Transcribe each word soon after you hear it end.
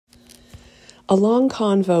A long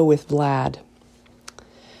convo with Vlad.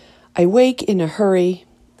 I wake in a hurry,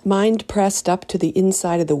 mind pressed up to the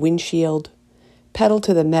inside of the windshield, pedal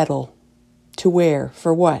to the metal. To where?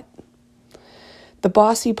 For what? The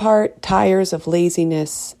bossy part tires of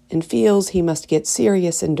laziness and feels he must get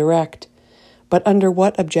serious and direct, but under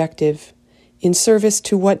what objective? In service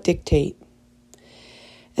to what dictate?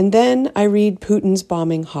 And then I read Putin's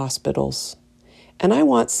bombing hospitals, and I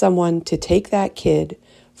want someone to take that kid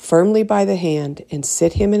firmly by the hand and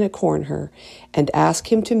sit him in a corner and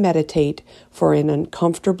ask him to meditate for an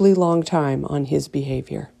uncomfortably long time on his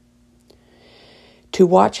behavior. To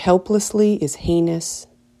watch helplessly is heinous.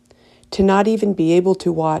 To not even be able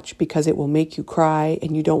to watch because it will make you cry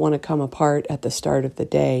and you don't want to come apart at the start of the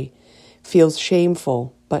day feels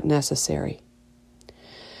shameful but necessary.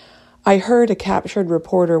 I heard a captured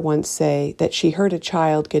reporter once say that she heard a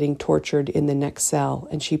child getting tortured in the next cell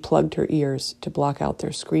and she plugged her ears to block out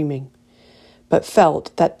their screaming, but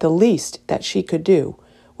felt that the least that she could do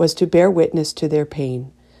was to bear witness to their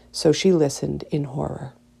pain, so she listened in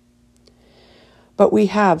horror. But we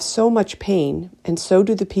have so much pain, and so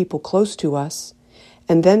do the people close to us,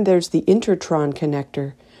 and then there's the Intertron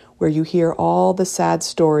connector, where you hear all the sad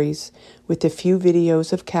stories with a few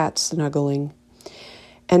videos of cats snuggling.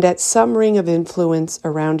 And at some ring of influence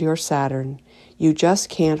around your Saturn, you just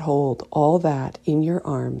can't hold all that in your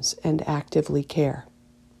arms and actively care.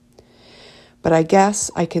 But I guess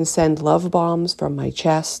I can send love bombs from my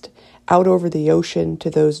chest out over the ocean to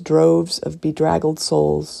those droves of bedraggled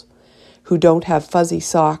souls who don't have fuzzy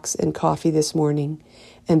socks and coffee this morning,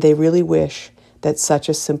 and they really wish that such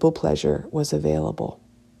a simple pleasure was available.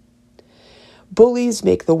 Bullies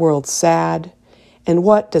make the world sad, and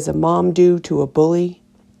what does a mom do to a bully?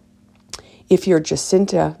 If you're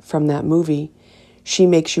Jacinta from that movie, she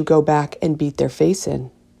makes you go back and beat their face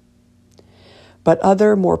in. But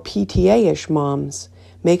other, more PTA-ish moms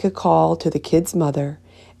make a call to the kid's mother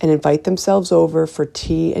and invite themselves over for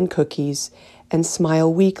tea and cookies and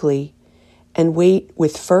smile weakly and wait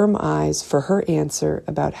with firm eyes for her answer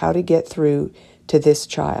about how to get through to this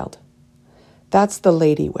child. That's the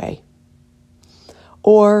lady way.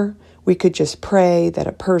 Or we could just pray that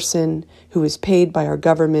a person who is paid by our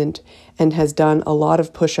government and has done a lot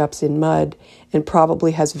of push-ups in mud and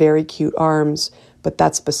probably has very cute arms, but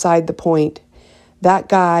that's beside the point, that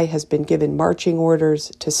guy has been given marching orders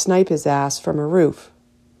to snipe his ass from a roof.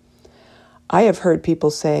 I have heard people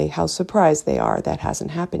say how surprised they are that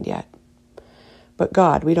hasn't happened yet. But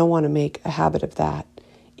God, we don't want to make a habit of that,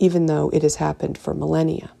 even though it has happened for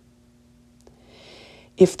millennia.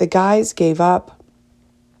 If the guys gave up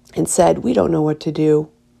and said, we don't know what to do,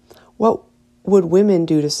 what would women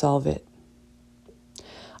do to solve it?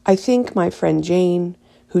 I think my friend Jane,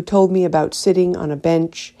 who told me about sitting on a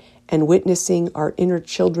bench and witnessing our inner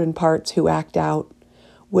children parts who act out,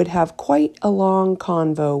 would have quite a long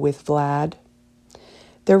convo with Vlad.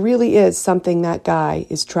 There really is something that guy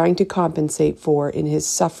is trying to compensate for in his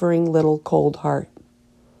suffering little cold heart.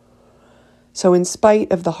 So in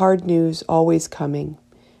spite of the hard news always coming,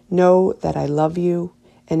 know that I love you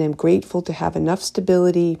and am grateful to have enough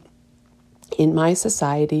stability in my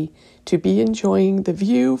society to be enjoying the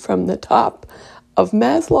view from the top of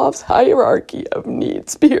Maslow's hierarchy of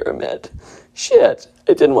needs pyramid. Shit,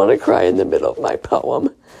 I didn't want to cry in the middle of my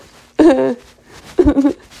poem.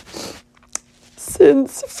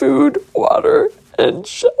 Since food, water, and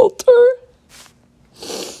shelter,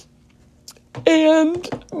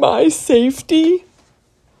 and my safety.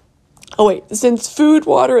 Since food,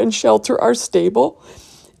 water, and shelter are stable,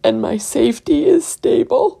 and my safety is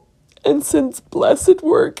stable, and since blessed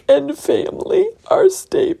work and family are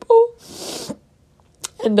stable,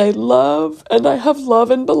 and I have love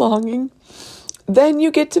and belonging, then you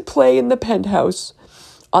get to play in the penthouse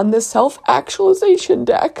on the self-actualization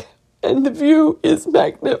deck, and the view is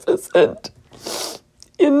magnificent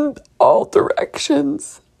in all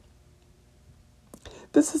directions.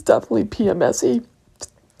 This is definitely PMS-y.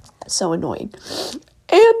 So annoying.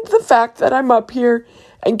 And the fact that I'm up here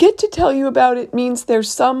and get to tell you about it means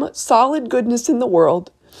there's some solid goodness in the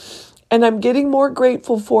world, and I'm getting more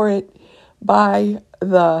grateful for it by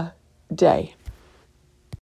the day.